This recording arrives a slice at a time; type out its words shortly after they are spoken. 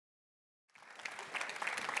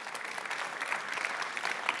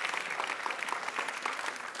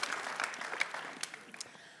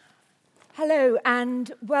Hello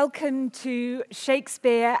and welcome to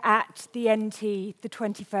Shakespeare at the NT, the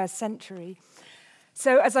 21st century.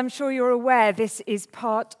 So as I'm sure you're aware, this is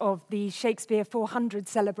part of the Shakespeare 400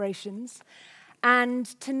 celebrations. And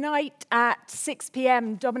tonight at 6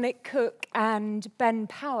 p.m, Dominic Cook and Ben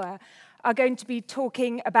Power are going to be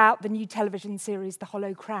talking about the new television series, The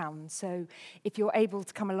Hollow Crown. So if you're able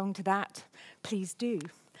to come along to that, please do.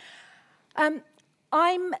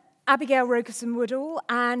 I'm Abigail Rokerson-Woodall,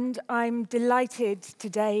 and I'm delighted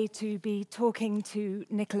today to be talking to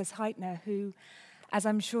Nicholas Hytner, who, as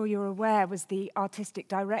I'm sure you're aware, was the artistic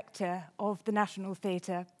director of the National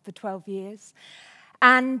Theatre for 12 years.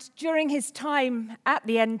 And during his time at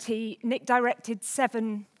the NT, Nick directed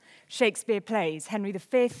 7 Shakespeare plays: Henry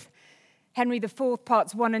V, Henry IV,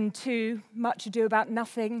 parts 1 and 2, Much Ado About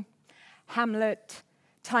Nothing, Hamlet,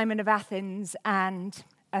 Timon of Athens, and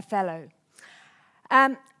Othello.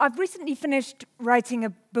 I've recently finished writing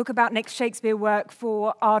a book about Nick's Shakespeare work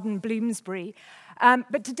for Arden Bloomsbury,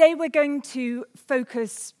 but today we're going to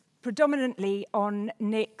focus predominantly on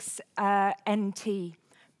Nick's NT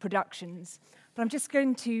productions. But I'm just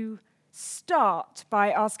going to start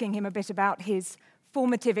by asking him a bit about his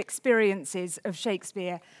formative experiences of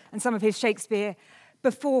Shakespeare and some of his Shakespeare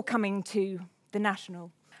before coming to the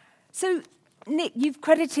National. So, Nick, you've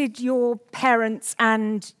credited your parents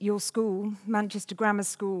and your school, Manchester Grammar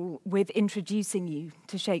School, with introducing you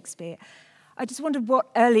to Shakespeare. I just wondered what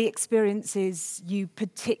early experiences you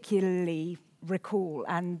particularly recall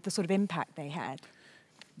and the sort of impact they had.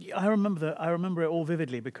 Yeah, I remember it all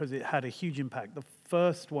vividly because it had a huge impact. The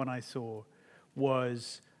first one I saw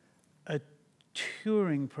was a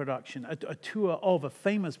touring production, a tour of a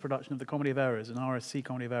famous production of the Comedy of Errors, an RSC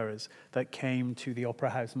Comedy of Errors, that came to the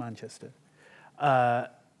Opera House Manchester. It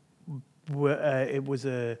was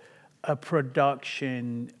a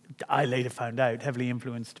production, I later found out, heavily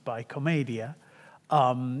influenced by Commedia,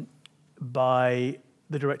 by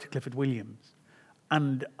the director Clifford Williams.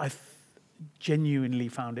 And I genuinely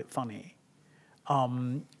found it funny.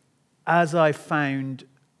 As I found,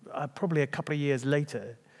 probably a couple of years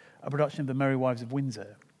later, a production of The Merry Wives of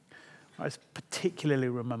Windsor. I particularly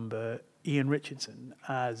remember Ian Richardson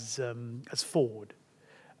as Ford,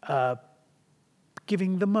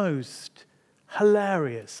 giving the most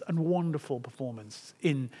hilarious and wonderful performance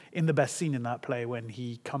in the best scene in that play when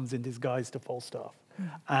he comes in disguise to Falstaff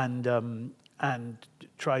and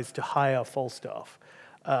tries to hire Falstaff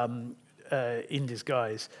in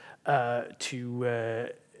disguise to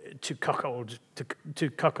cuckold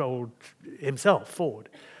himself, Ford.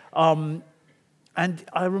 And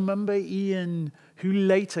I remember Ian, who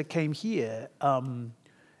later came here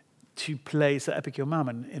to play Sir Epicure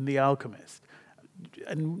Mammon in The Alchemist,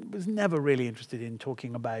 and was never really interested in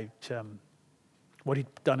talking about what he'd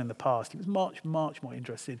done in the past. He was much, much more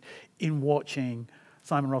interested in watching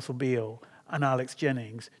Simon Russell Beale and Alex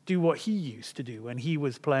Jennings do what he used to do when he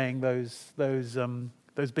was playing those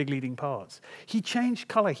big leading parts. He changed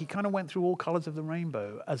colour. He kind of went through all colours of the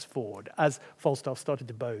rainbow as Ford, as Falstaff started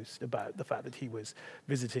to boast about the fact that he was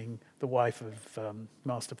visiting the wife of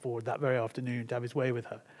Master Ford that very afternoon to have his way with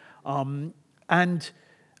her. And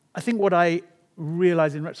I think what I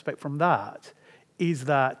realize in retrospect from that is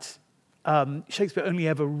that Shakespeare only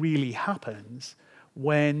ever really happens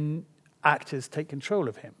when actors take control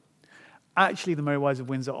of him. Actually, The Merry Wives of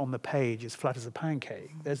Windsor on the page is flat as a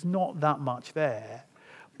pancake. There's not that much there.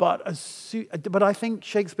 But I think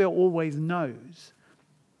Shakespeare always knows,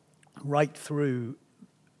 right through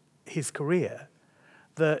his career,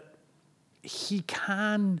 that he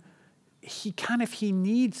can, if he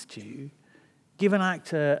needs to, give an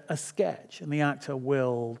actor a sketch, and the actor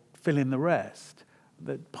will fill in the rest.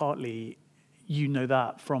 That partly, you know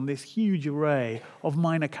that from this huge array of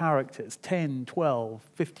minor characters, 10, 12,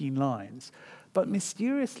 15 lines. But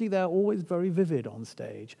mysteriously, they're always very vivid on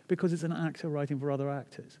stage because it's an actor writing for other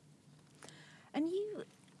actors. And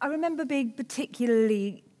I remember being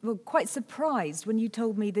particularly, quite surprised when you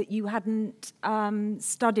told me that you hadn't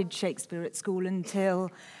studied Shakespeare at school until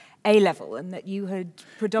A-level, and that you had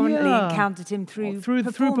predominantly encountered him through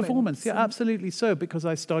performance. Yeah, absolutely so, because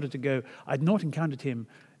I started to go, I'd not encountered him.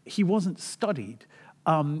 He wasn't studied.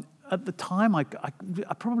 At the time, I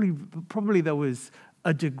probably there was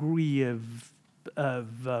a degree of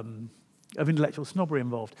intellectual snobbery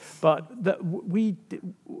involved, but that we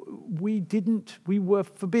were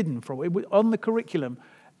forbidden from it. On the curriculum,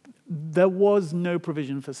 there was no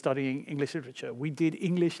provision for studying English literature. We did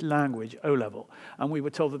English language O-level, and we were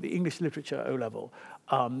told that the English literature O-level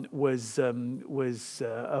was a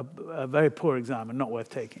very poor exam and not worth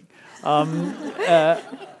taking. But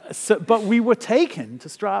we were taken to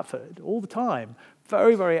Stratford all the time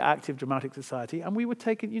very, very active dramatic society, and we were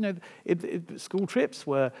taken, school trips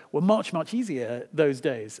were much, much easier those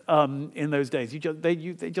days. In those days, they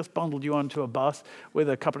just bundled you onto a bus with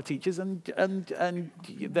a couple of teachers, and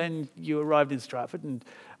then you arrived in Stratford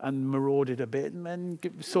and marauded a bit, and then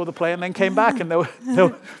saw the play, and then came back, and there were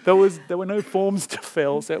no forms to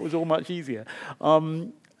fill, so it was all much easier.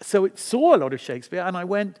 So it saw a lot of Shakespeare, and I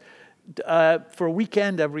went for a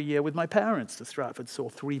weekend every year with my parents to Stratford, saw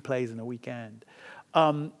 3 plays in a weekend.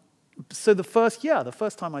 So the first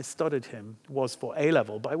time I studied him was for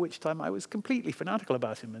A-level, by which time I was completely fanatical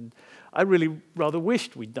about him, and I really rather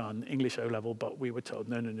wished we'd done English O-level, but we were told,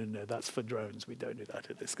 no, that's for drones, we don't do that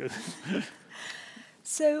at this school.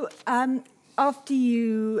 So after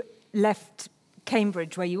you left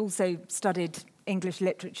Cambridge, where you also studied English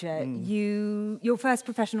literature, your first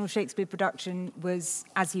professional Shakespeare production was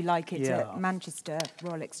As You Like It at Manchester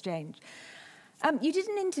Royal Exchange. You did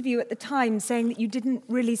an interview at the time saying that you didn't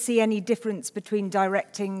really see any difference between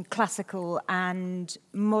directing classical and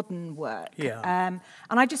modern work. And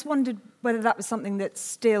I just wondered whether that was something that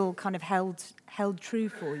still kind of held true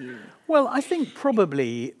for you. Well, I think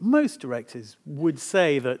probably most directors would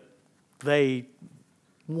say that they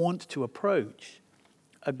want to approach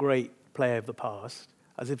a great play of the past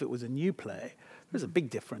as if it was a new play. There's a big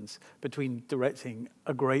difference between directing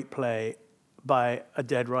a great play by a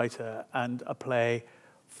dead writer and a play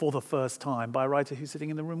for the first time by a writer who's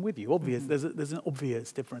sitting in the room with you. There's an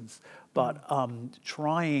obvious difference, but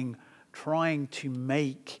trying to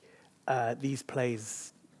make these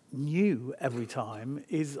plays new every time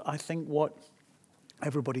is, I think, what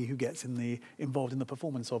everybody who gets involved in the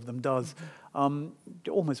performance of them does,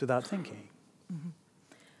 almost without thinking. Mm-hmm.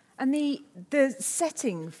 And the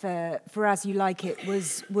setting for As You Like It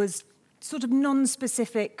was sort of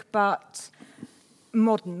non-specific but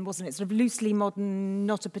modern, wasn't it? Sort of loosely modern,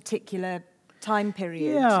 not a particular time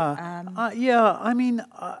period. I mean,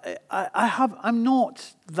 I'm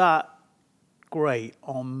not that great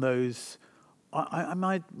on those.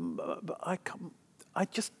 I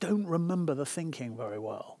just don't remember the thinking very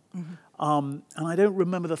well. And I don't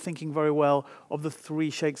remember the thinking very well of the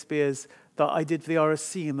 3 Shakespeares that I did for the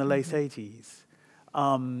RSC in the late 80s.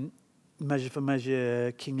 Measure for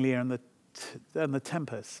Measure, King Lear, and the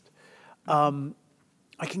Tempest.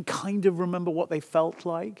 I can kind of remember what they felt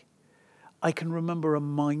like. I can remember a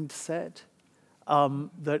mindset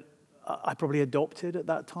that I probably adopted at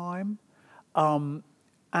that time.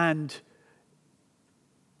 And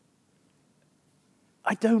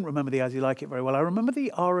I don't remember the As You Like It very well. I remember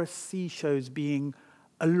the RSC shows being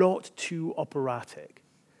a lot too operatic,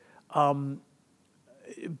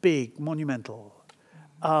 big, monumental.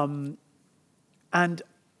 And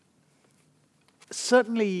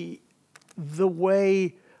certainly the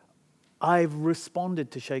way I've responded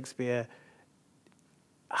to Shakespeare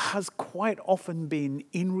has quite often been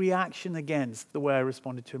in reaction against the way I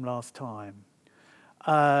responded to him last time.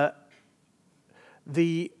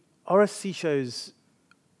 The RSC shows,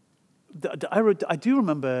 I do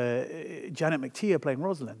remember Janet McTeer playing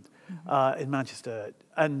Rosalind in Manchester,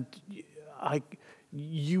 and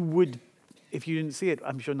you would, if you didn't see it,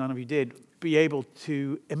 I'm sure none of you did, be able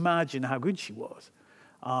to imagine how good she was.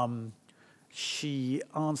 She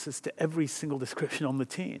answers to every single description on the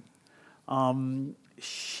tin.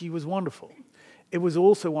 She was wonderful. It was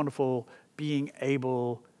also wonderful being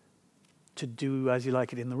able to do As You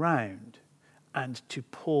Like It in the round and to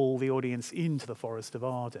pull the audience into the Forest of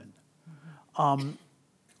Arden.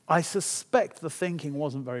 I suspect the thinking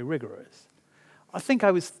wasn't very rigorous. I think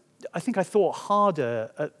I thought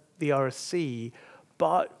harder at the RSC,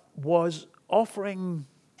 but was offering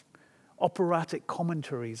operatic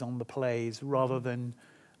commentaries on the plays rather than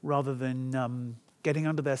getting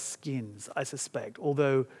under their skins, I suspect.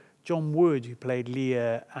 Although John Wood, who played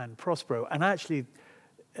Lear and Prospero, and actually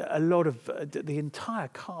a lot of the entire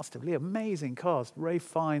cast of Lear, amazing cast, Ralph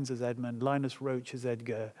Fiennes as Edmund, Linus Roach as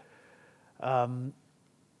Edgar,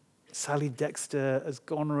 Sally Dexter as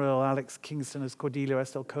Goneril, Alex Kingston as Cordelia,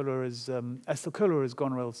 Estelle Kohler as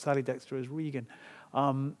Goneril, Sally Dexter as Regan,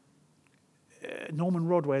 Norman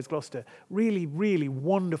Rodway as Gloucester. Really, really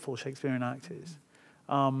wonderful Shakespearean actors.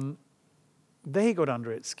 They got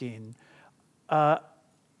under its skin. I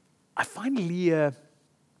find Lear,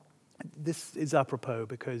 this is apropos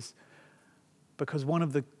because one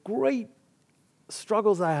of the great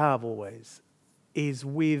struggles I have always is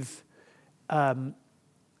with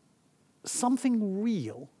something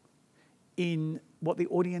real in what the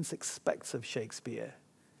audience expects of Shakespeare,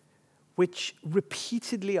 which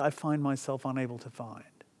repeatedly I find myself unable to find.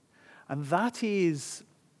 And that is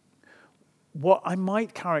what I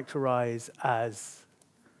might characterize as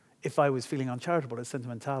if I was feeling uncharitable, as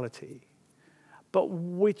sentimentality, but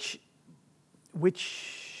which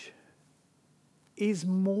is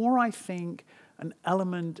more, I think, an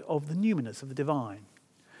element of the numinous, of the divine.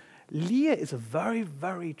 Lear is a very,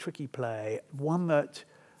 very tricky play, one that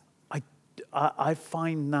I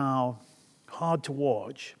find now hard to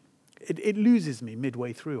watch. It loses me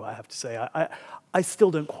midway through, I have to say. I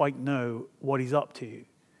still don't quite know what he's up to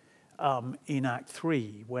in Act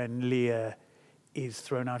 3 when Lear is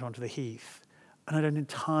thrown out onto the heath. And I don't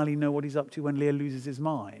entirely know what he's up to when Lear loses his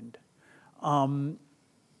mind. But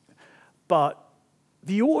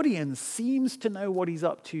the audience seems to know what he's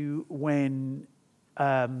up to when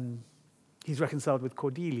he's reconciled with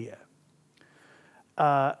Cordelia.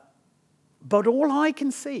 But all I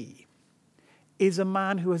can see is a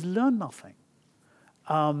man who has learned nothing.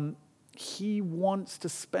 He wants to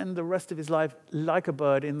spend the rest of his life like a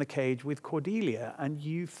bird in the cage with Cordelia, and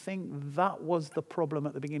you think that was the problem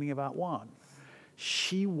at the beginning of Act 1.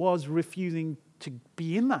 She was refusing to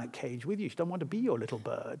be in that cage with you. She doesn't want to be your little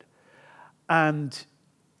bird. And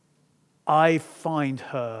I find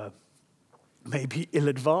her maybe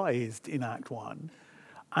ill-advised in Act 1,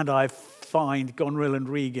 and I find Goneril and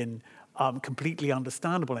Regan completely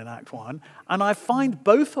understandable in Act 1, and I find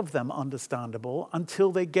both of them understandable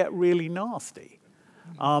until they get really nasty.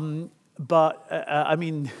 But I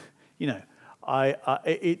mean, you know,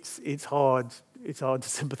 it's hard to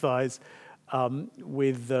sympathise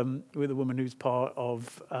with a woman who's part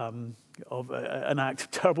of an act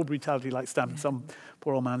of terrible brutality like stamping some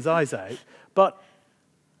poor old man's eyes out. But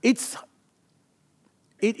it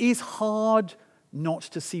is hard not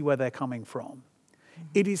to see where they're coming from.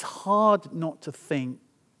 It is hard not to think,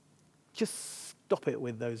 just stop it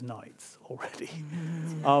with those knights already.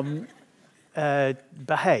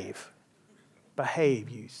 Behave,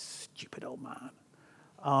 you stupid old man.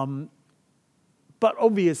 But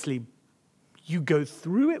obviously, you go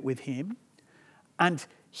through it with him, and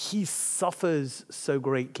he suffers so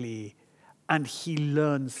greatly, and he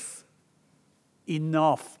learns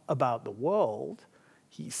enough about the world.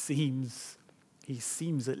 He seems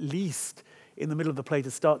at least in the middle of the play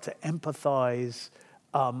to start to empathize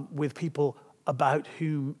with people about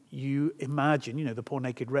whom you imagine, you know, the poor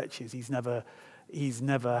naked wretches. He's never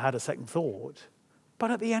had a second thought.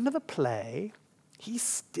 But at the end of the play, he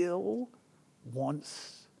still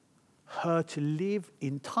wants her to live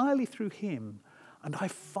entirely through him. And I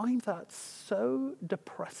find that so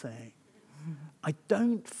depressing. I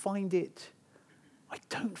don't find it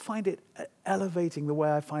elevating the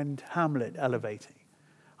way I find Hamlet elevating.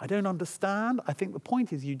 I don't understand. I think the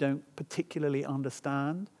point is you don't particularly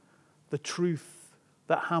understand the truth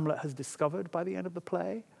that Hamlet has discovered by the end of the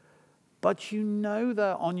play. But you know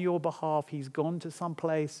that on your behalf he's gone to some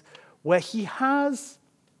place where he has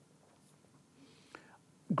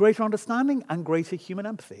greater understanding and greater human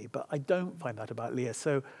empathy. But I don't find that about Lear.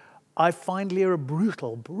 So I find Lear a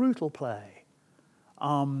brutal, brutal play.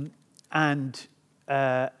 And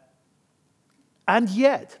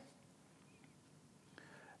yet,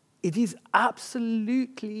 it is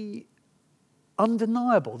absolutely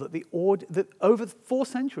undeniable that that over 4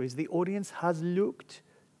 centuries, the audience has looked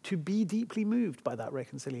to be deeply moved by that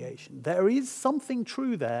reconciliation. There is something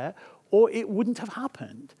true there, or it wouldn't have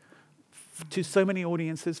happened to so many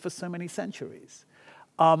audiences for so many centuries.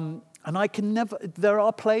 And there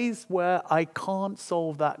are plays where I can't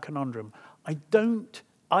solve that conundrum.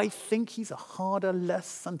 I think he's a harder, less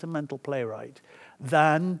sentimental playwright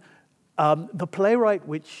than the playwright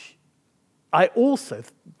which I also,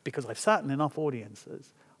 because I've sat in enough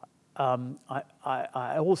audiences,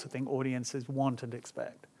 I also think audiences want and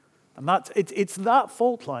expect. And it's that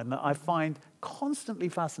fault line that I find constantly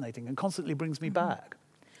fascinating and constantly brings me back.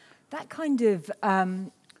 That kind of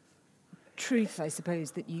truth, I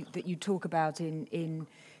suppose, that you talk about in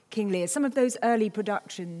King Lear, some of those early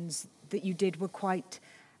productions that you did were quite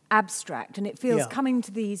abstract, and it feels coming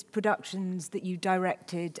to these productions that you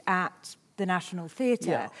directed at the National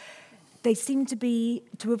Theatre, they seem to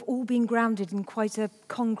have all been grounded in quite a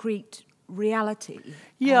concrete reality.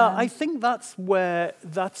 Yeah, I think that's where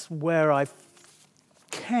I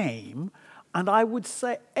came, and I would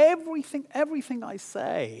say everything I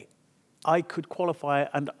say, I could qualify,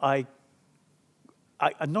 and I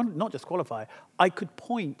not just qualify, I could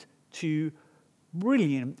point to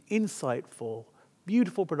brilliant, insightful,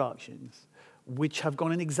 beautiful productions which have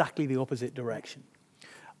gone in exactly the opposite direction.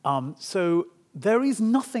 So there is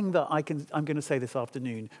nothing that I'm going to say this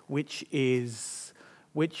afternoon which has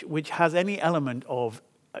any element of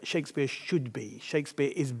Shakespeare should be,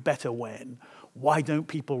 Shakespeare is better when, why don't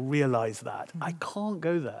people realize that? I can't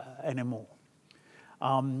go there anymore.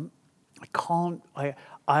 I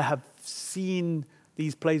have seen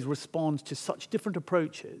these plays respond to such different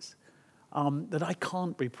approaches that I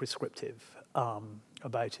can't be prescriptive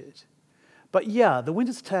about it. But yeah, The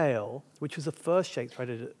Winter's Tale, which was the first Shakespeare I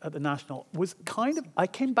did at the National, was I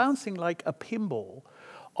came bouncing like a pinball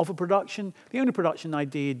of a production, the only production I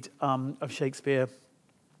did of Shakespeare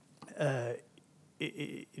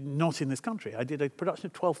not in this country. I did a production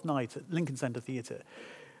of Twelfth Night at Lincoln Center Theatre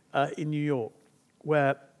in New York,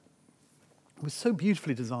 where it was so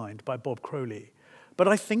beautifully designed by Bob Crowley. But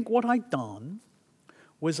I think what I'd done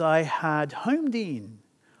was I had homed in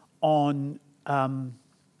on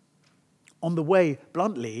the way,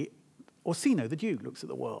 bluntly, Orsino, the Duke, looks at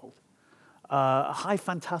the world. A high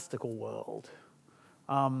fantastical world,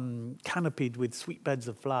 canopied with sweet beds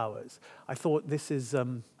of flowers. I thought this is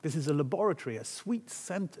a laboratory, a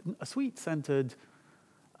sweet-centered,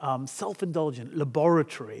 self-indulgent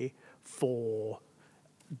laboratory for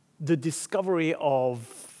the discovery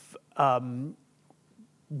of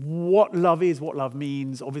what love is, what love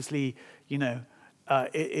means. Obviously,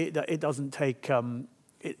 it doesn't take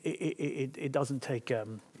it doesn't take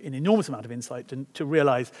an enormous amount of insight to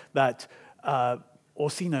realize that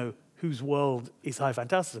Orsino, whose world is high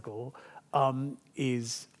fantastical,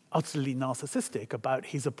 is utterly narcissistic about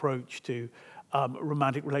his approach to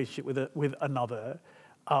romantic relationship with another,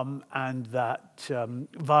 and that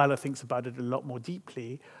Viola thinks about it a lot more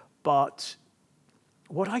deeply. But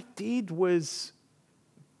what I did was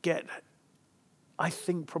get, I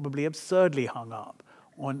think, probably absurdly hung up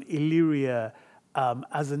on Illyria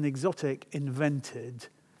as an exotic, invented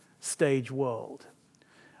stage world.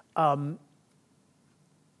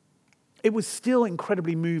 It was still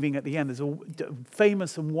incredibly moving at the end. There's a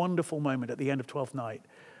famous and wonderful moment at the end of Twelfth Night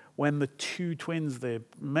when the two twins, the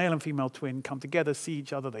male and female twin, come together, see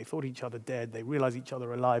each other. They thought each other dead. They realize each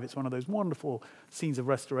other alive. It's one of those wonderful scenes of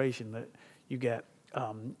restoration that you get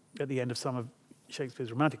at the end of some of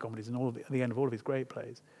Shakespeare's romantic comedies and at the end of all of his great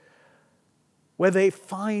plays, where they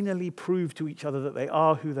finally prove to each other that they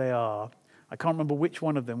are who they are. I can't remember which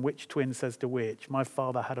one of them, which twin says to which, "My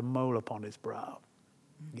father had a mole upon his brow,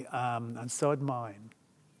 and so had mine."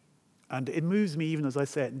 And it moves me even as I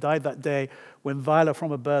say it. Died that day when Viola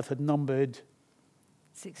from her birth had numbered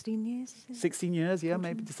 16 years? 16 years, yeah, 14.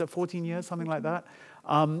 Maybe just 14 years, something 14. Like that.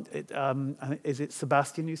 Is it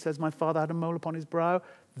Sebastian who says, "My father had a mole upon his brow"?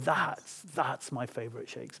 That's my favorite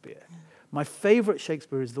Shakespeare. Yeah. My favorite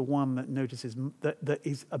Shakespeare is the one that notices that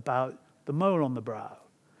is about the mole on the brow.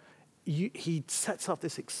 He sets up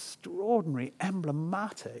this extraordinary,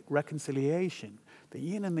 emblematic reconciliation, the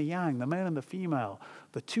yin and the yang, the male and the female,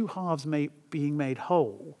 the two halves being made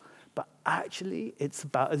whole, but actually it's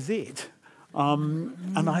about a zit.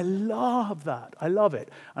 And I love that. I love it.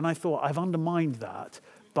 And I thought I've undermined that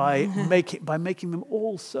by making them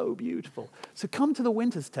all so beautiful. So come to The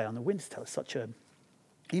Winter's Tale. And The Winter's Tale is such an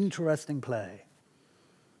interesting play.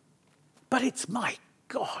 But it's, my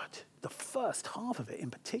God, the first half of it in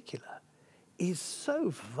particular is so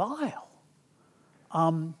vile.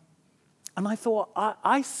 And I thought,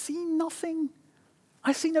 I see no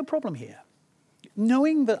problem here.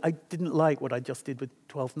 Knowing that I didn't like what I just did with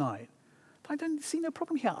Twelfth Night, I don't see no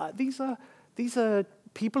problem here. These are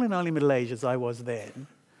people in early middle age as I was then.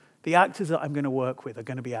 The actors that I'm going to work with are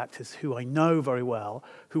going to be actors who I know very well,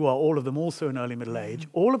 who are all of them also in early middle age,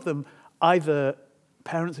 all of them either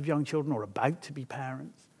parents of young children or about to be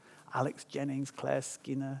parents. Alex Jennings, Claire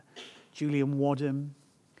Skinner, Julian Wadham.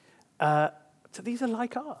 So these are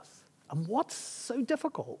like us. And what's so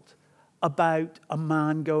difficult about a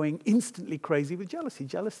man going instantly crazy with jealousy?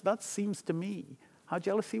 That seems to me how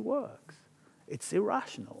jealousy works. It's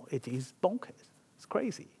irrational. It is bonkers. It's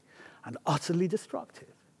crazy and utterly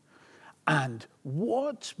destructive. And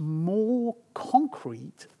what more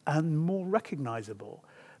concrete and more recognizable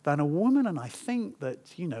than a woman, and I think that,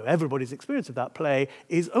 everybody's experience of that play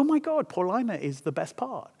is, oh my God, Paulina is the best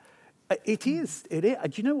part. It is.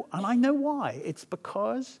 And I know why. It's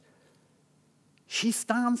because she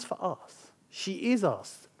stands for us. She is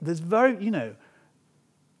us. There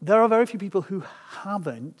are very few people who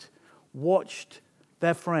haven't watched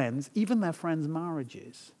their friends, even their friends'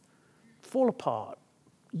 marriages, fall apart,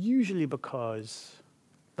 usually because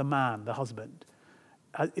the man, the husband,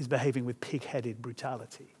 is behaving with pig-headed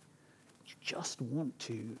brutality. You just want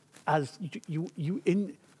to, as you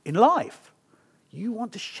in life, you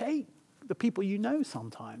want to shake the people you know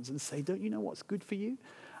sometimes and say, don't you know what's good for you?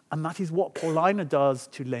 And that is what Paulina does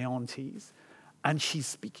to Leontes, and she's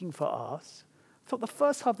speaking for us. So the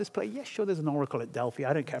first half of this play, yes, sure, there's an oracle at Delphi.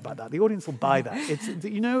 I don't care about that. The audience will buy that. It's,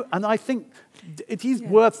 and I think it is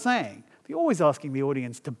worth saying. You're always asking the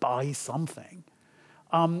audience to buy something.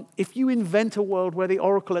 If you invent a world where the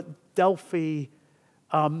oracle at Delphi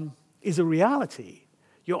is a reality,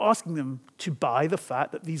 you're asking them to buy the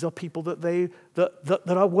fact that these are people that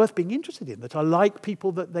are worth being interested in, that are like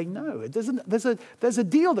people that they know. There's a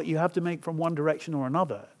deal that you have to make from one direction or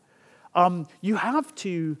another. You have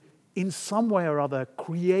to, in some way or other,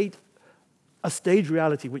 create a stage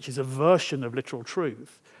reality which is a version of literal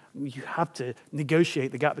truth. You have to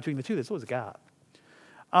negotiate the gap between the two. There's always a gap.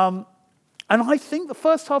 And I think the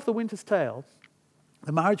first half of The Winter's Tale,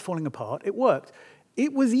 the marriage falling apart, it worked.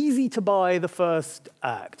 It was easy to buy the first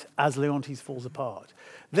act as Leontes falls apart.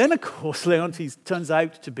 Then, of course, Leontes turns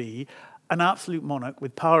out to be an absolute monarch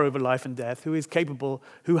with power over life and death, who has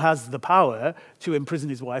the power to imprison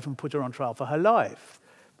his wife and put her on trial for her life.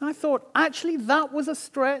 And I thought, actually, that was a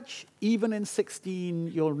stretch, even in 16,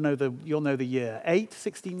 you'll know the year,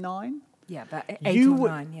 1609? Yeah, about 8 or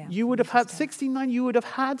 9, yeah. You would have had, 1609, you would have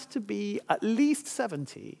had to be at least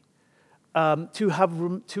 70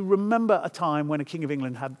 to remember a time when a king of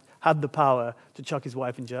England had the power to chuck his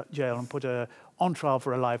wife in jail and put her on trial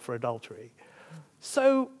for her life for adultery.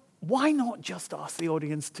 So why not just ask the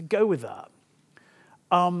audience to go with that?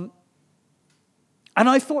 And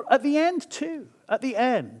I thought at the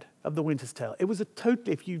end of The Winter's Tale, it was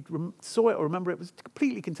if you saw it or remember it, was a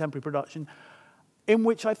completely contemporary production in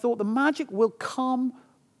which I thought the magic will come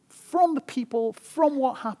from the people, from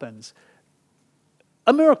what happens.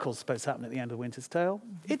 A miracle's supposed to happen at the end of The Winter's Tale.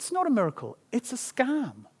 It's not a miracle. It's a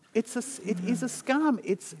scam. It is a scam.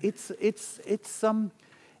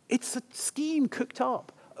 It's a scheme cooked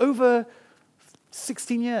up over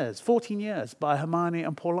 16 years, 14 years by Hermione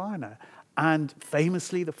and Paulina. And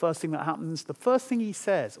famously, the first thing that happens, the first thing he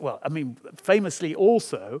says, famously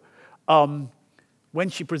also, when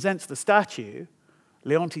she presents the statue,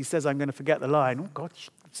 Leontes says, "I'm going to forget the line." Oh, God,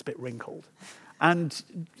 it's a bit wrinkled. And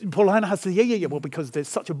Paulina has to say, well, because there's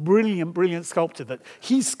such a brilliant, brilliant sculptor that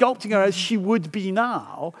he's sculpting her as she would be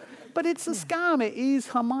now. But it's a scam. It is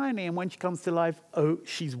Hermione, and when she comes to life, oh,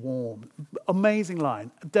 she's warm. Amazing line,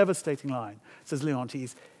 devastating line, says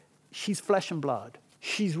Leontes. She's flesh and blood.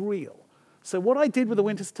 She's real. So what I did with The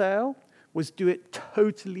Winter's Tale was do it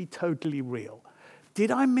totally, totally real. Did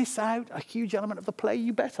I miss out a huge element of the play?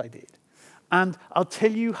 You bet I did. And I'll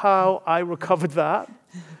tell you how I recovered that.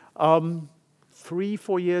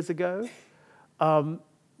 3-4 years ago,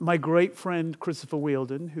 my great friend Christopher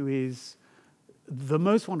Wheeldon, who is the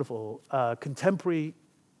most wonderful contemporary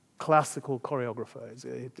classical choreographer,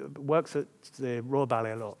 he works at the Royal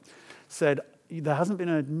Ballet a lot, said there hasn't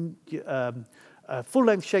been a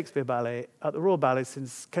full-length Shakespeare ballet at the Royal Ballet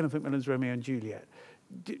since Kenneth Macmillan's Romeo and Juliet.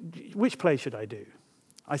 Which play should I do?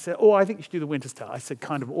 I said, I think you should do The Winter's Tale. I said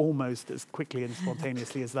kind of almost as quickly and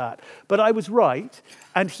spontaneously as that. But I was right,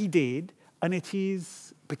 and he did, and it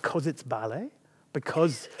is because it's ballet,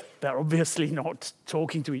 because they're obviously not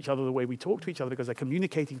talking to each other the way we talk to each other, because they're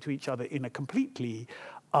communicating to each other in a completely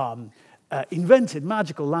invented,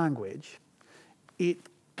 magical language. It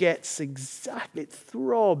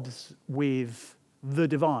throbs with the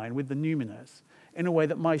divine, with the numinous, in a way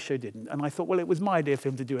that my show didn't. And I thought, well, it was my idea for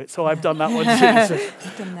him to do it, so I've done that one too.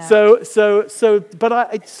 So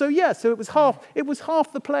it was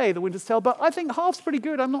half the play, The Winter's Tale, but I think half's pretty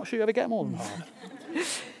good. I'm not sure you ever get more than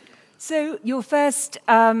half. So your first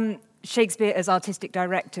Shakespeare as artistic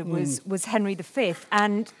director was Henry V,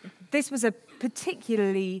 and this was a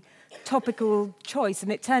particularly topical choice,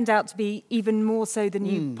 and it turned out to be even more so than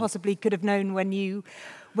you possibly could have known when you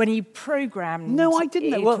programmed. No, I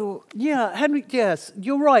didn't. Henry. Yes,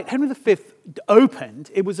 you're right. Henry V opened.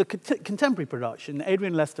 It was a contemporary production.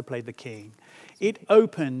 Adrian Lester played the king. It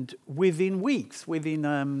opened within weeks. Within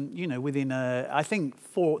I think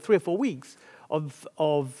 3 or 4 weeks of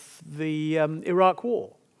the Iraq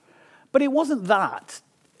War. But it wasn't that.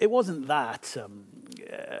 It wasn't that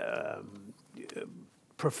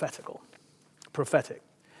prophetic.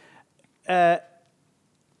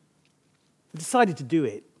 Decided to do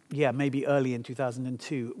it, maybe early in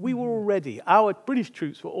 2002. We were already, our British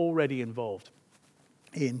troops were already involved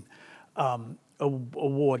in a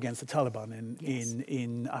war against the Taliban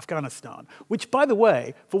in Afghanistan, which, by the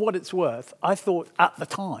way, for what it's worth, I thought at the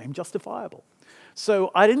time justifiable.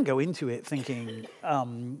 So I didn't go into it thinking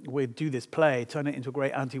we'd do this play, turn it into a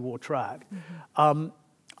great anti-war track.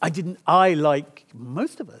 I, like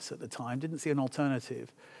most of us at the time, didn't see an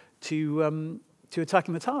alternative to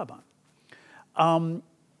attacking the Taliban.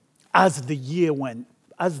 As the year went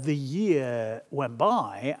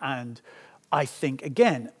by, and I think,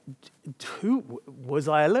 again, was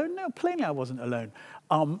I alone? No, plainly I wasn't alone.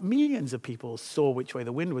 Millions of people saw which way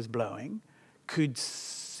the wind was blowing, could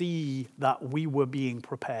see that we were being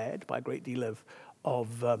prepared by a great deal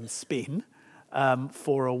spin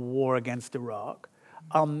for a war against Iraq.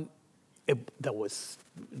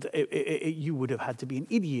 You would have had to be an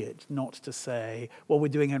idiot not to say, well, we're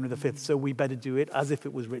doing Henry V, so we better do it as if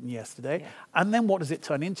it was written yesterday. Yeah. And then what does it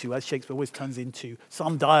turn into? As Shakespeare always turns into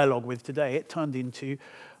some dialogue with today, it turned into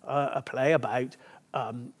a play about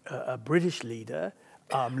a British leader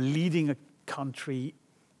leading a country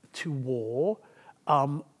to war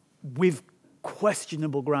with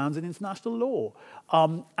questionable grounds in international law.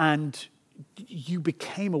 And you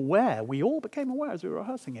became aware, we all became aware as we were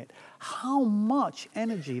rehearsing it, how much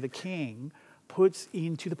energy the king puts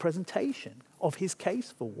into the presentation of his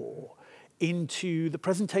case for war, into the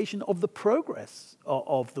presentation of the progress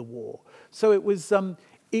of the war. So it was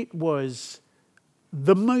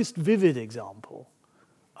the most vivid example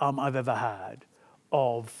I've ever had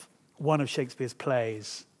of one of Shakespeare's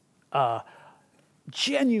plays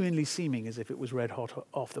genuinely seeming as if it was red hot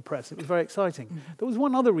off the press. It was very exciting. Mm-hmm. There was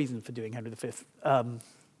one other reason for doing Henry V,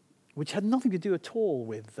 which had nothing to do at all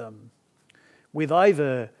with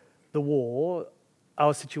either the war,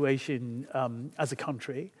 our situation as a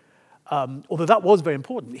country, although that was very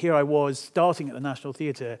important. Here I was starting at the National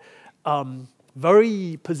Theatre,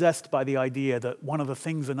 very possessed by the idea that one of the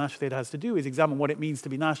things the National Theatre has to do is examine what it means to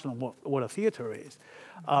be national and what a theatre is.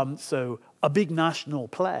 So a big national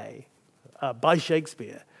play by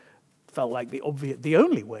Shakespeare felt like the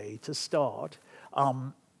only way to start. I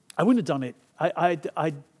wouldn't have done it.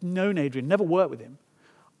 I'd known Adrian, never worked with him.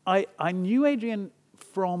 I knew Adrian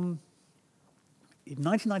from, in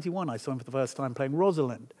 1991, I saw him for the first time playing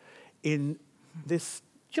Rosalind in this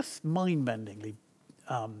just mind-bendingly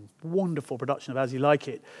wonderful production of As You Like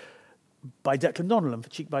It by Declan Donnellan for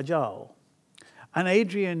Cheek by Jowl. And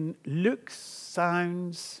Adrian looks,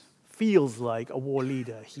 sounds, feels like a war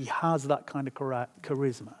leader. He has that kind of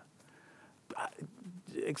charisma.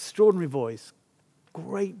 Extraordinary voice,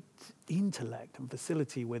 great intellect and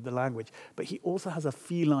facility with the language, but he also has a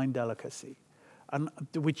feline delicacy, and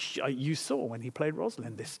which you saw when he played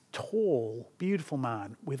Rosalind, this tall, beautiful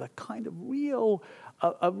man with a kind of real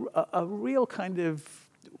kind of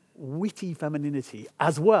witty femininity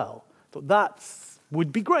as well. Thought that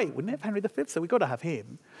would be great, wouldn't it, Henry V? So we got to have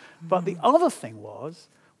him. Mm-hmm. But the other thing was,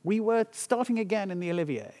 we were starting again in the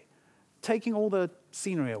Olivier, taking all the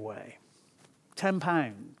scenery away.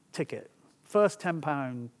 £10 ticket, first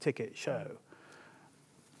 £10 ticket show.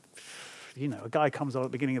 You know, a guy comes on at the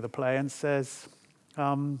beginning of the play and says,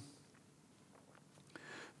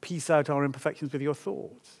 piece out our imperfections with your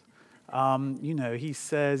thoughts.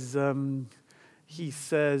 He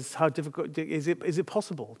says, how difficult is it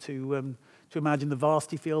possible to imagine the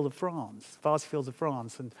vasty fields of France,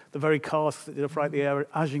 and the very casks that did affright the air at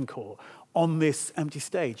Agincourt on this empty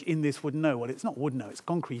stage, in this wood no. Well, it's not wood no, it's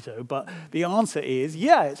concreto, but the answer is,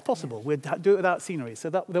 yeah, it's possible. We'd do it without scenery. So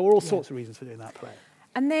there were all sorts of reasons for doing that play.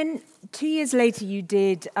 And then 2 years later, you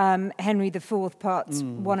did Henry IV, parts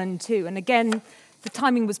 1 and 2. And again, the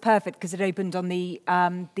timing was perfect because it opened on the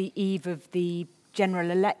eve of the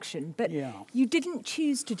general election. But you didn't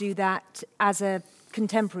choose to do that as a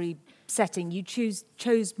contemporary setting. You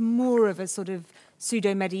chose more of a sort of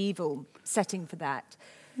pseudo-medieval setting for that.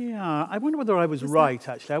 Yeah, I wonder whether I was right,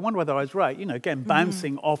 actually. I wonder whether I was right. You know, again,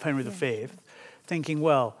 bouncing off Henry V, thinking,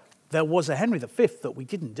 well, there was a Henry V that we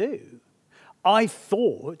didn't do. I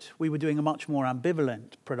thought we were doing a much more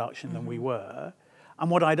ambivalent production than we were.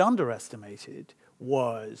 And what I'd underestimated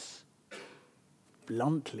was,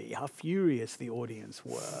 bluntly, how furious the audience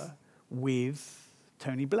were with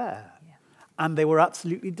Tony Blair. Yeah. And they were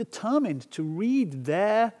absolutely determined to read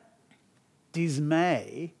their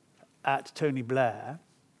dismay at Tony Blair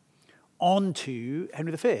onto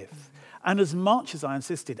Henry V. And as much as I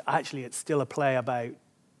insisted, actually, it's still a play about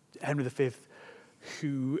Henry V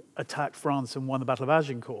who attacked France and won the Battle of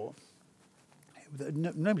Agincourt.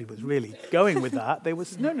 Nobody was really going with that. They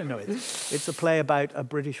was no. It's a play about a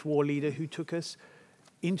British war leader who took us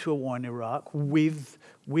into a war in Iraq and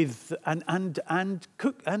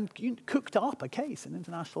cooked up a case in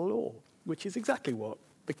international law, which is exactly what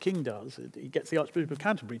the king does. He gets the Archbishop of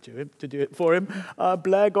Canterbury to do it for him.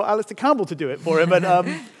 Blair got Alistair Campbell to do it for him, and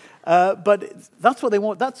but that's what they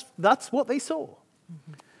want. That's what they saw.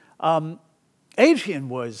 Adrian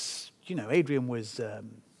was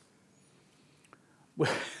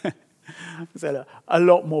a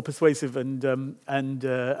lot more persuasive and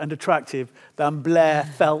attractive than Blair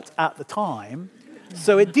felt at the time.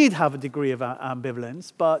 So it did have a degree of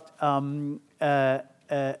ambivalence, but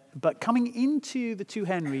coming into the two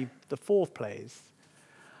Henry IV plays,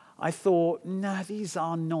 I thought,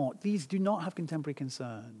 these do not have contemporary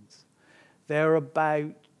concerns. They're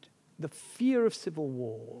about the fear of civil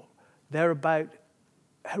war. They're about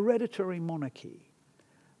hereditary monarchy.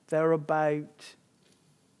 They're about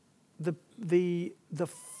the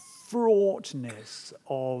fraughtness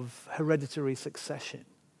of hereditary succession.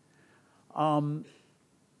 I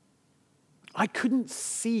couldn't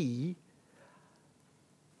see.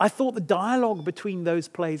 I thought the dialogue between those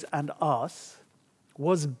plays and us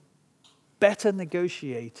was better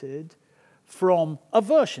negotiated from a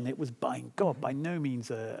version. It was, by no means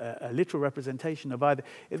a literal representation of either.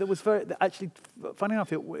 It was actually, funny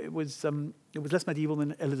enough, it was less medieval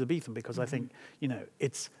than Elizabethan, because I think,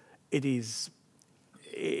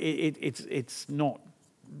 it's not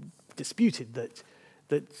disputed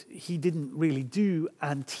that he didn't really do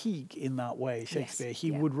antique in that way, Shakespeare. Yes, He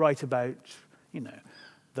yeah. would write about,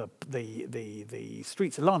 the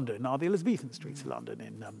streets of London are the Elizabethan streets of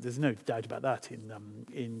London. There's no doubt about that in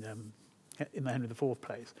the Henry IV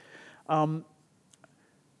plays.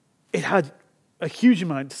 It had a huge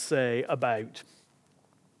amount to say about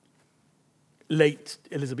late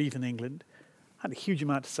Elizabethan England, had a huge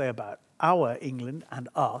amount to say about our England and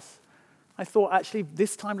us. I thought, actually,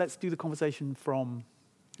 this time let's do the conversation from,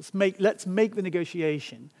 let's make the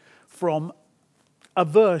negotiation from a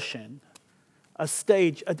version, a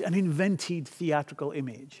stage, an invented theatrical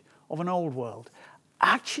image of an old world.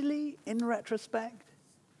 Actually, in retrospect,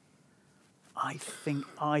 I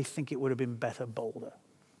think it would have been better, bolder.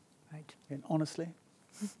 Right. And honestly.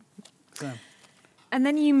 So. And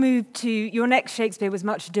then you moved to, your next Shakespeare was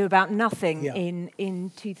Much Ado About Nothing Yeah.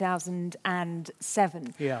 in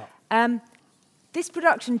 2007. Yeah. This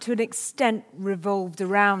production, to an extent, revolved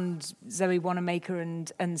around Zoe Wanamaker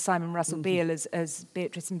and Simon Russell Beale as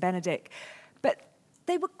Beatrice and Benedick. But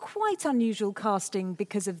they were quite unusual casting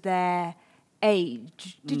because of their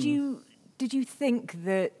age. Did you think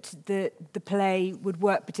that the play would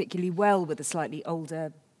work particularly well with a slightly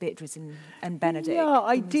older Beatrice and Benedick? Yeah,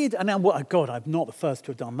 I did. And I'm not the first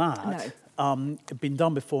to have done that. No. It's been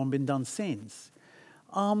done before and been done since.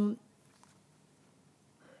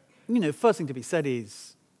 First thing to be said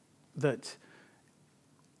is that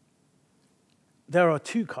there are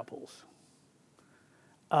two couples.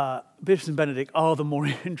 Beatrice and Benedick are the more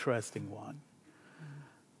interesting one.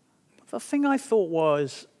 The thing I thought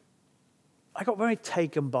was, I got very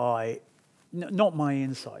taken by, not my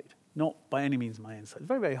insight, not by any means my insight. It's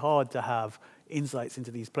very, very hard to have insights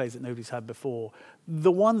into these plays that nobody's had before.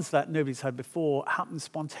 The ones that nobody's had before happen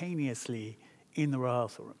spontaneously in the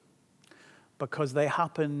rehearsal room, because they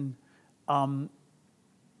happen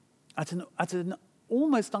at an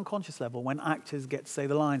almost unconscious level when actors get to say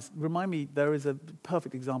the lines. Remind me, there is a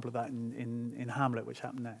perfect example of that in Hamlet, which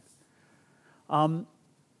happened next. I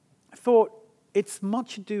thought it's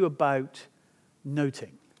Much Ado About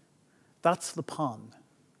Noting. That's the pun.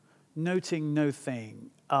 Noting no thing.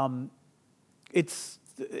 It's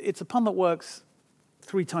a pun that works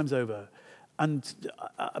 3 times over. And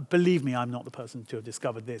believe me, I'm not the person to have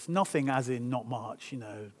discovered this. Nothing as in not much,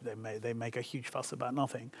 they make a huge fuss about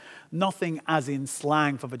nothing. Nothing as in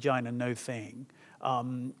slang for vagina, no thing.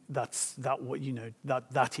 That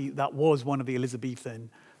was one of the Elizabethan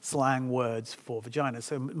slang words for vagina.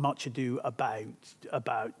 So much ado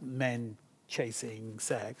about men chasing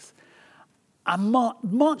sex. And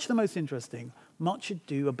much the most interesting, much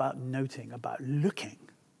ado about noting, about looking,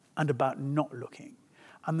 and about not looking.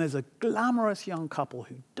 And there's a glamorous young couple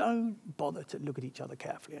who don't bother to look at each other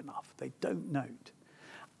carefully enough. They don't note.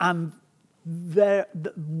 And the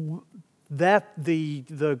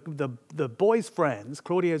boy's friends,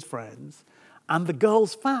 Claudio's friends, and the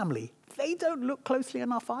girl's family, they don't look closely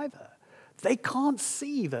enough either. They can't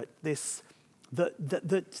see that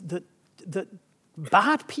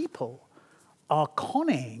bad people are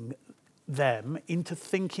conning them into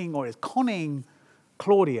thinking, or is conning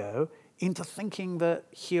Claudio into thinking that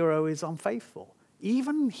Hero is unfaithful.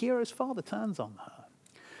 Even Hero's father turns on her.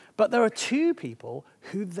 But there are two people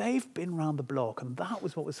who they've been round the block, and that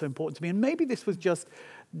was what was so important to me. And maybe this was just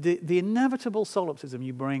the inevitable solipsism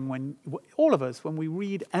you bring when, all of us, when we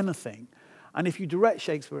read anything. And if you direct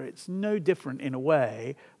Shakespeare, it's no different in a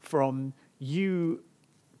way from you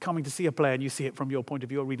coming to see a play and you see it from your point of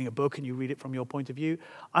view, or reading a book and you read it from your point of view.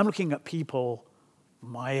 I'm looking at people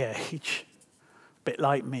my age, a bit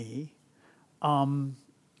like me, and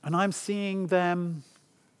I'm seeing them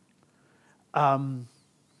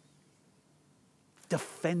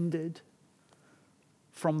defended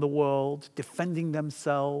from the world, defending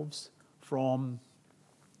themselves from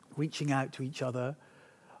reaching out to each other.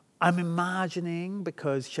 I'm imagining,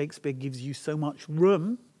 because Shakespeare gives you so much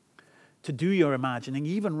room to do your imagining,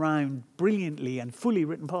 even round brilliantly and fully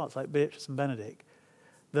written parts like Beatrice and Benedick,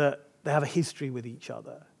 that they have a history with each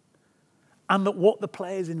other. And that what the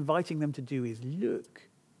play is inviting them to do is look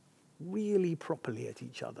really properly at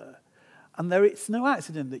each other. And it's no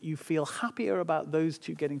accident that you feel happier about those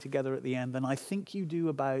two getting together at the end than I think you do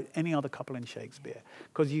about any other couple in Shakespeare,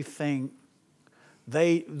 because you think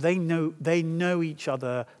they know each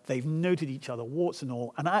other, they've noted each other, warts and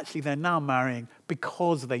all, and actually they're now marrying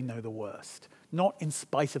because they know the worst, not in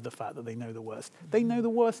spite of the fact that they know the worst. They know the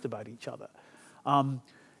worst about each other.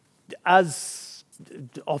 As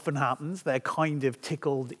often happens, they're kind of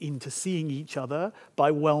tickled into seeing each other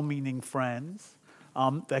by well-meaning friends.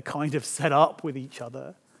 They're kind of set up with each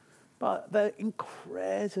other. But they're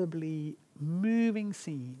incredibly moving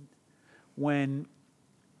scene when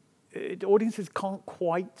audiences can't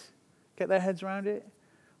quite get their heads around it,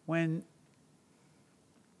 when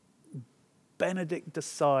Benedick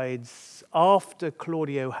decides, after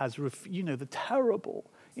Claudio has, the terrible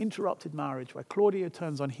interrupted marriage where Claudio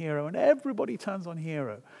turns on Hero and everybody turns on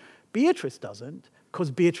Hero. Beatrice doesn't, because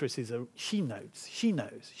Beatrice she knows,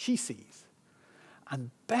 she sees.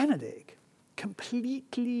 And Benedick,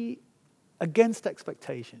 completely against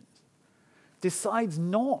expectations, decides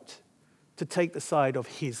not to take the side of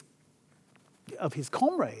his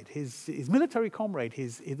comrade, his military comrade,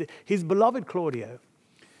 his beloved Claudio.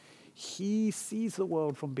 He sees the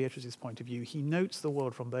world from Beatrice's point of view. He notes the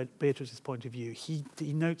world from Beatrice's point of view. He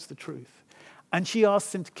notes the truth. And she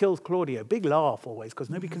asks him to kill Claudio. Big laugh always, because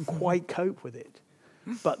nobody can quite cope with it.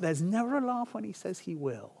 But there's never a laugh when he says he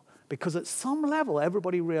will. Because at some level,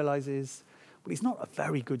 everybody realizes, well, he's not a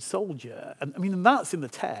very good soldier. And I mean, that's in the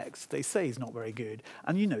text. They say he's not very good.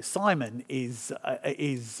 And Simon is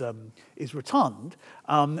rotund,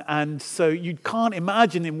 and so you can't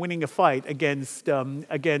imagine him winning a fight against a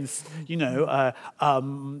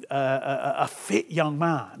fit young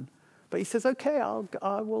man. But he says, "Okay,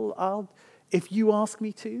 I'll. If you ask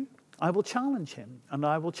me to, I will challenge him, and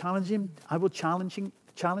I will challenge him. I will challenge him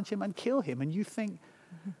and kill him." And you think,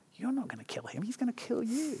 you're not going to kill him. He's going to kill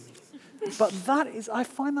you. But I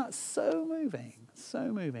find that so moving,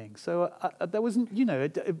 so moving. So there wasn't,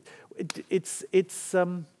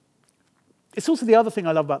 it's also the other thing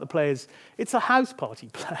I love about the play is it's a house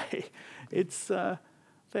party play. It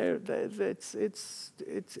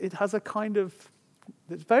has a kind of,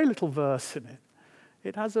 there's very little verse in it.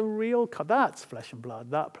 It has a real, that's Flesh and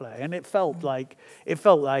Blood, that play. And it felt like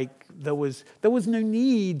there was no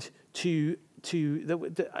need to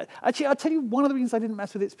actually, I'll tell you one of the reasons I didn't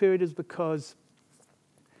mess with its period is because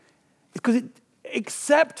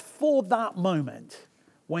except for that moment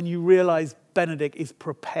when you realize Benedick is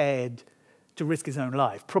prepared to risk his own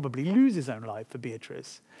life, probably lose his own life for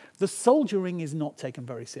Beatrice, the soldiering is not taken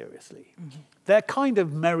very seriously. Mm-hmm. They're kind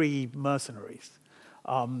of merry mercenaries.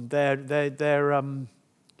 They're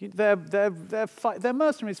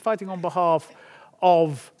mercenaries fighting on behalf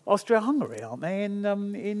of Austria-Hungary, aren't they? In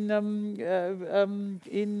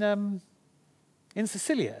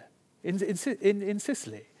Sicilia, in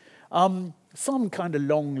Sicily, some kind of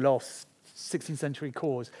long-lost 16th century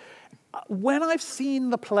cause. When I've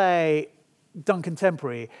seen the play done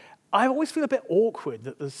contemporary, I always feel a bit awkward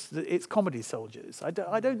that it's comedy soldiers. I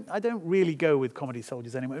don't really go with comedy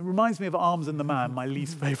soldiers anymore. It reminds me of Arms and the Man, my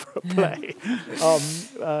least favourite play.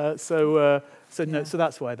 So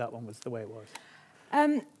that's why that one was the way it was.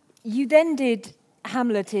 You then did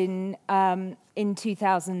Hamlet in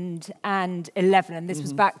 2011, and this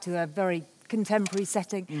was back to a very contemporary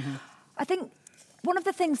setting. Mm-hmm. I think one of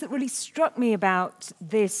the things that really struck me about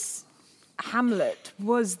this Hamlet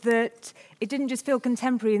was that it didn't just feel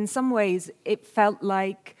contemporary. In some ways, it felt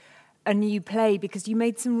like a new play because you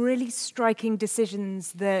made some really striking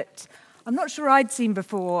decisions that I'm not sure I'd seen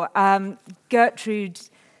before. Gertrude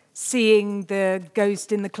seeing the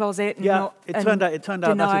ghost in the closet and it turned out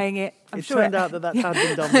denying it. It turned out that had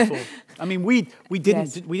been done before. I mean, we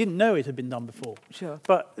didn't know it had been done before. Sure.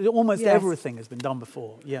 But almost everything has been done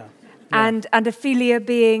before. Yeah. And Ophelia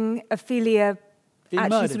being actually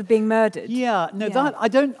murdered. sort of being murdered. Yeah, no, that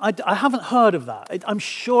I haven't heard of that. I'm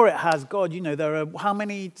sure it has. God, there are, how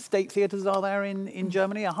many state theatres are there in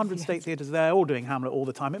Germany? 100 state theatres there, all doing Hamlet all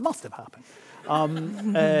the time. It must have happened.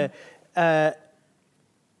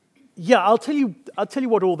 I'll tell you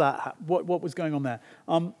what all that what was going on there.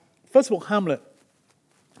 First of all, Hamlet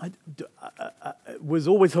was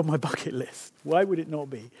always on my bucket list. Why would it not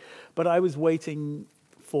be? But I was waiting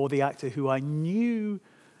for the actor who I knew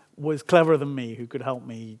was cleverer than me, who could help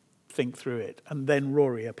me think through it. And then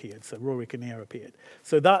Rory appeared, so Rory Kinnear appeared.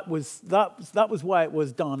 So that was why it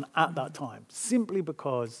was done at that time, simply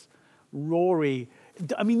because Rory,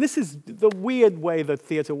 I mean, this is the weird way that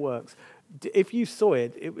theatre works. if you saw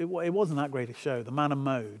it, it wasn't that great a show. The Man of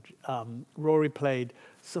Mode. Rory played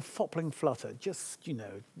Sir Fopling Flutter. Just,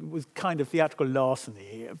 it was kind of theatrical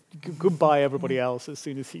larceny. Goodbye, everybody else, as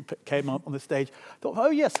soon as he came up on the stage. I thought, oh,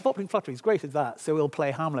 yes, Sir Fopling Flutter, he's great at that, so he'll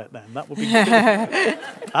play Hamlet then. That would be good.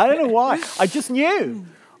 I don't know why. I just knew.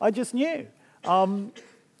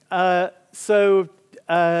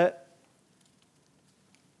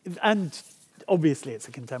 And obviously it's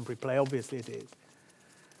a contemporary play. Obviously it is.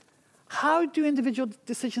 How do individual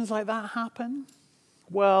decisions like that happen?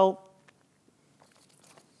 Well,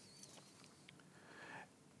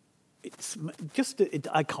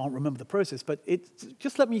 I can't remember the process, but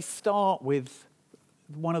just let me start with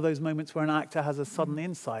one of those moments where an actor has a sudden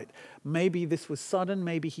insight. Maybe this was sudden,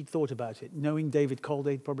 maybe he'd thought about it. Knowing David Cole,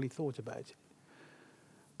 they'd probably thought about it.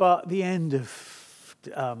 But the end of,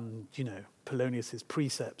 Polonius's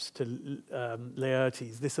precepts to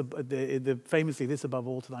Laertes, famously, this above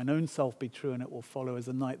all, to thine own self be true, and it will follow as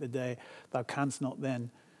the night the day. Thou canst not then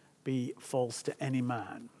be false to any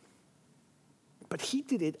man. But he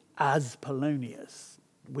did it as Polonius,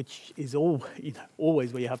 which is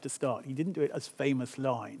always where you have to start. He didn't do it as famous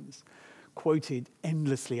lines, quoted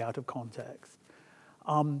endlessly out of context.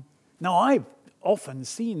 Now, I've often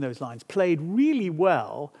seen those lines played really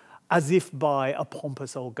well as if by a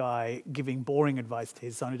pompous old guy giving boring advice to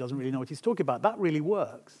his son who doesn't really know what he's talking about. That really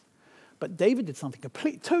works. But David did something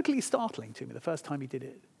totally startling to me the first time he did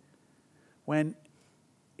it. When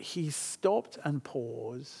he stopped and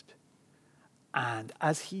paused, and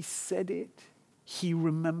as he said it, he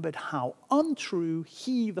remembered how untrue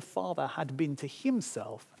he, the father, had been to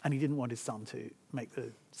himself, and he didn't want his son to make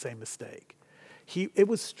the same mistake. It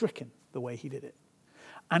was stricken, the way he did it.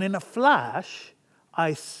 And in a flash,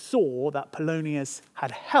 I saw that Polonius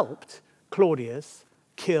had helped Claudius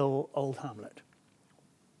kill old Hamlet.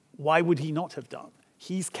 Why would he not have done?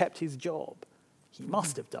 He's kept his job. He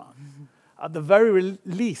must have done. At the very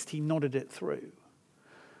least, he nodded it through.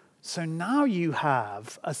 So now you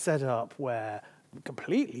have a setup where,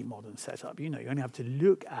 completely modern setup, you only have to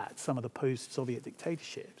look at some of the post-Soviet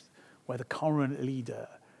dictatorships where the current leader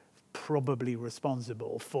probably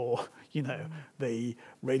responsible for, the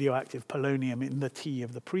radioactive polonium in the tea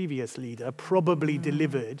of the previous leader, probably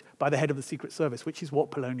delivered by the head of the Secret Service, which is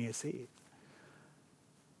what Polonius is.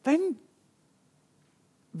 Then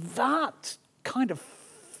that kind of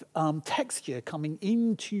texture coming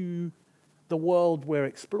into the world we're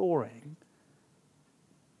exploring,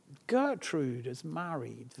 Gertrude has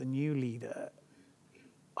married the new leader.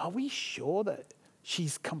 Are we sure that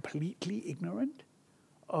she's completely ignorant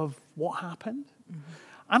of what happened?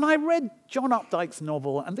 And I read John Updike's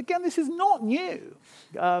novel, and again, this is not new.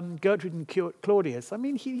 Gertrude and Claudius. I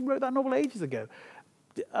mean, he wrote that novel ages ago.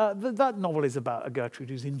 That novel is about a Gertrude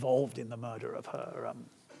who's involved in the murder of her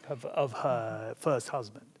first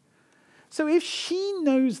husband. So if she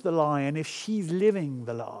knows the lie and if she's living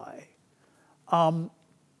the lie,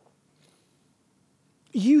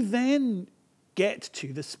 you then get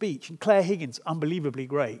to the speech. And Claire Higgins, unbelievably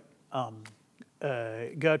great,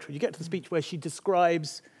 Gertrude, you get to the speech where she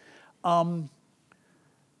describes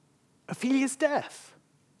Ophelia's death.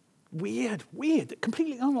 Weird,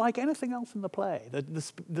 completely unlike anything else in the play.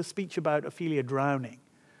 The speech about Ophelia drowning.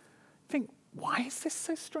 I think, why is this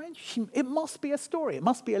so strange? It must be a story. It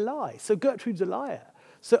must be a lie. So Gertrude's a liar.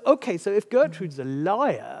 So if Gertrude's a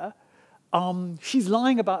liar, she's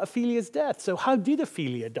lying about Ophelia's death. So how did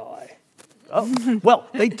Ophelia die? Oh, well,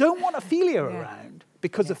 they don't want Ophelia around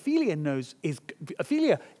because Ophelia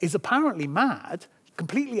is apparently mad,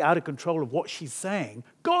 completely out of control of what she's saying.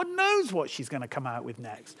 God knows what she's going to come out with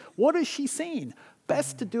next. What has she seen?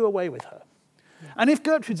 Best to do away with her. And if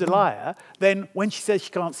Gertrude's a liar, then when she says she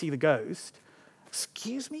can't see the ghost,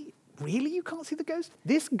 excuse me, really you can't see the ghost?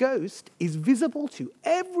 This ghost is visible to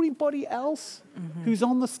everybody else who's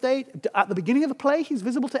on the stage. At the beginning of the play, he's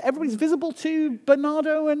visible to everybody. He's visible to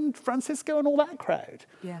Bernardo and Francisco and all that crowd.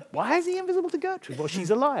 Yeah. Why is he invisible to Gertrude? Well, she's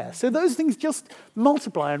a liar. So those things just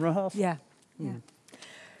multiply in rehearsal. Yeah.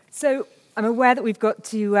 So I'm aware that we've got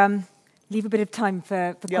to leave a bit of time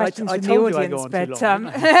for questions from the audience.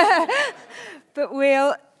 But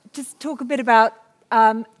we'll just talk a bit about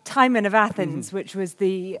Timon of Athens, which was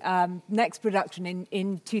the next production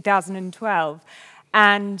in 2012,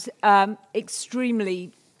 and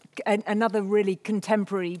another really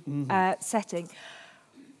contemporary setting.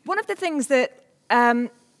 One of the things that I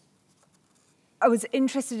was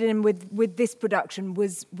interested in with this production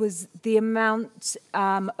was the amount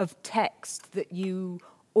of text that you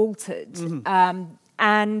altered.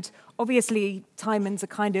 And obviously, Timon's a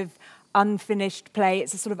kind of unfinished play.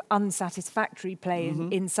 It's a sort of unsatisfactory play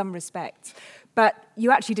in some respects. But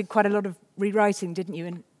you actually did quite a lot of rewriting, didn't you?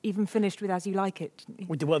 And even finished with As You Like It, didn't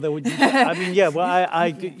you? Well, I mean, yeah.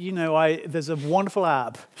 Well, there's a wonderful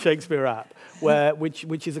app, Shakespeare app,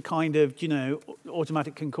 which is a kind of,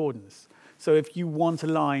 automatic concordance. So if you want a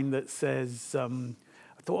line that says, I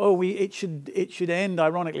thought, it should end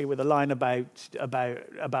ironically with a line about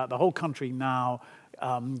the whole country now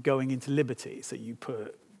going into liberty. So you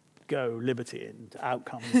put go liberty, and out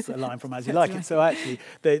comes a line from As You Like It. So actually,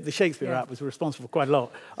 the Shakespeare app was responsible for quite a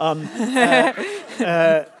lot.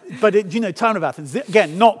 But Town of Athens,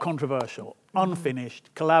 again, not controversial, unfinished,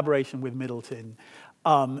 collaboration with Middleton,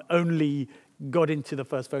 only got into the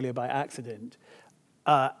First Folio by accident.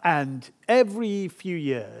 And every few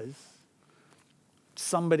years,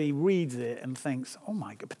 somebody reads it and thinks, oh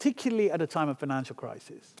my God, particularly at a time of financial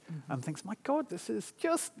crisis, and thinks, my God, this is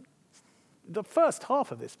just the first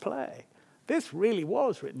half of this play. This really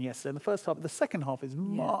was written yesterday in the first half. The second half is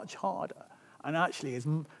much harder. And actually,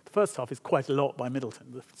 the first half is quite a lot by Middleton.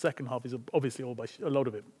 The second half is obviously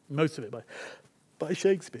most of it by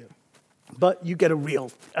Shakespeare. But you get a real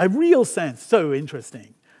sense, so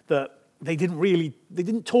interesting, that they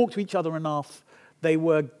didn't talk to each other enough. They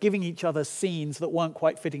were giving each other scenes that weren't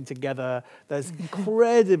quite fitting together. There's an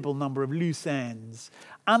incredible number of loose ends.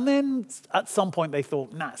 And then at some point they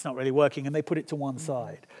thought, it's not really working, and they put it to one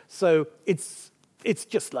side. So it's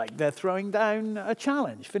just like they're throwing down a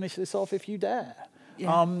challenge. Finish this off if you dare.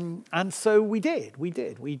 Yeah. And so we did.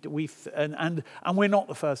 And we're not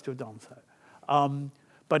the first to have done so.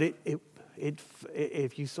 But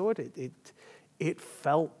if you saw it, it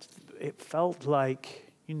felt like,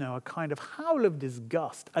 a kind of howl of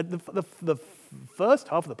disgust. The first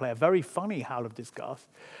half of the play, a very funny howl of disgust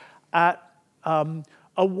at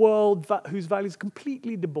a world whose values are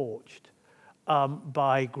completely debauched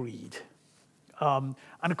by greed. And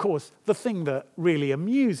of course, the thing that really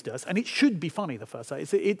amused us, and it should be funny the first time,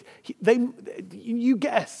 you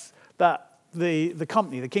guess that the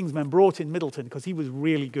company, the King's Men, brought in Middleton because he was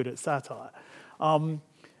really good at satire.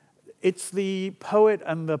 It's the poet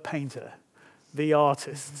and the painter, the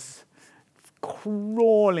artists,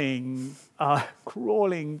 crawling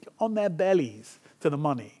on their bellies to the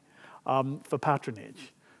money for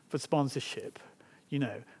patronage, for sponsorship,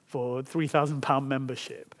 for £3,000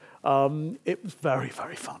 membership. It was very,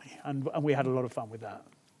 very funny, and we had a lot of fun with that.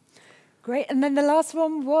 Great, and then the last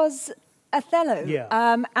one was Othello.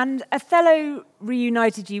 Yeah. And Othello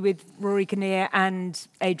reunited you with Rory Kinnear and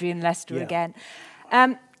Adrian Lester again.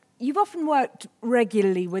 You've often worked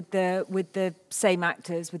regularly with the same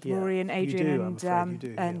actors, with Rory and Adrian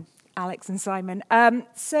and Alex and Simon.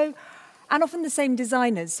 And often the same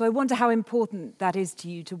designers. So I wonder how important that is to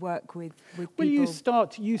you to work with people. Well, you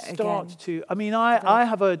start to. I mean, I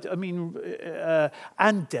have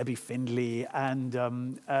and Debbie Findlay and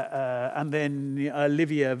then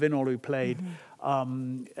Olivia Vinol, who played.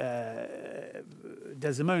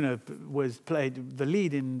 Desdemona played the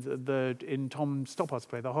lead in Tom Stoppard's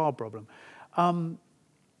play, The Hard Problem. I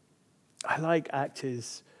like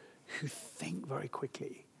actors who think very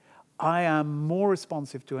quickly. I am more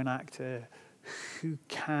responsive to an actor who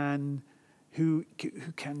can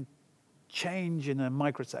change in a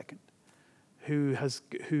microsecond, whose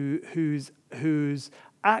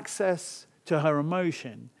access to her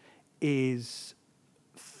emotion is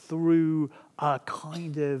through a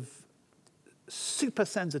kind of super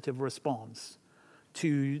sensitive response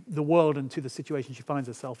to the world and to the situation she finds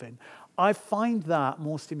herself in. I find that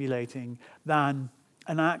more stimulating than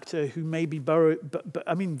an actor who maybe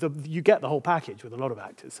you get the whole package with a lot of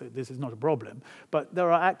actors, so this is not a problem. But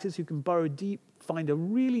there are actors who can burrow deep, find a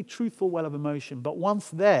really truthful well of emotion, but once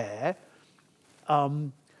there,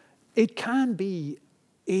 it can be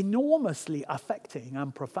enormously affecting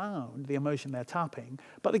and profound, the emotion they're tapping,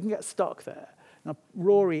 but they can get stuck there. Now,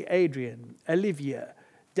 Rory, Adrian, Olivia,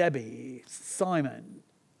 Debbie, Simon,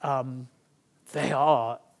 they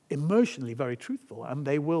are emotionally very truthful, and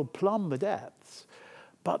they will plumb the depths,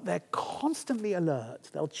 but they're constantly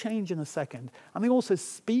alert. They'll change in a second, and they also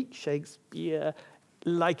speak Shakespeare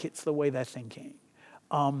like it's the way they're thinking.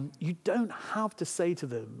 You don't have to say to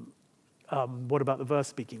them, what about the verse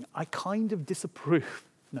speaking? I kind of disapprove.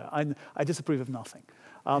 No, I disapprove of nothing.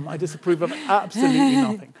 I disapprove of absolutely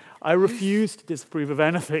nothing. I refuse to disapprove of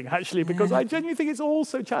anything, actually, because I genuinely think it's all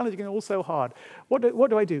so challenging and all so hard. What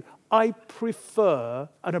do I do? I prefer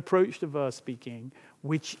an approach to verse speaking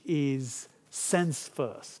which is sense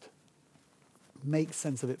first. Make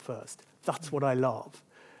sense of it first. That's what I love.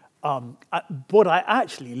 What I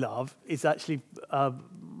actually love is actually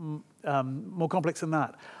more complex than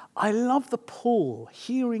that. I love the pull,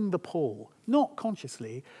 hearing the pull, not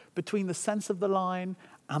consciously, between the sense of the line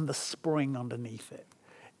and the spring underneath it.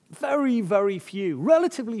 Very, very few,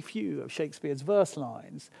 relatively few of Shakespeare's verse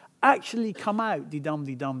lines actually come out de-dum,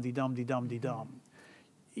 de-dum, de-dum, de-dum, de-dum.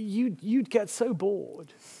 You'd get so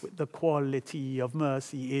bored with the quality of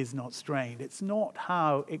mercy is not strained. It's not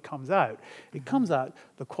how it comes out. It comes out,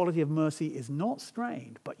 the quality of mercy is not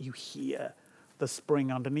strained, but you hear the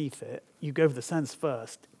spring underneath it. You go for the sense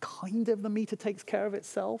first. Kind of the meter takes care of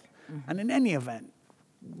itself. And in any event,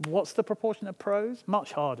 what's the proportion of prose?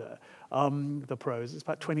 Much harder. The prose, it's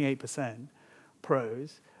about 28%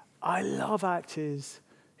 prose. I love actors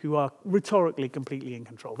who are rhetorically completely in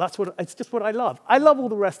control. It's just what I love. I love all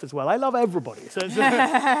the rest as well. I love everybody. So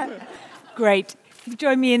it's Great.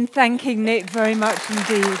 Join me in thanking Nick very much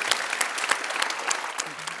indeed.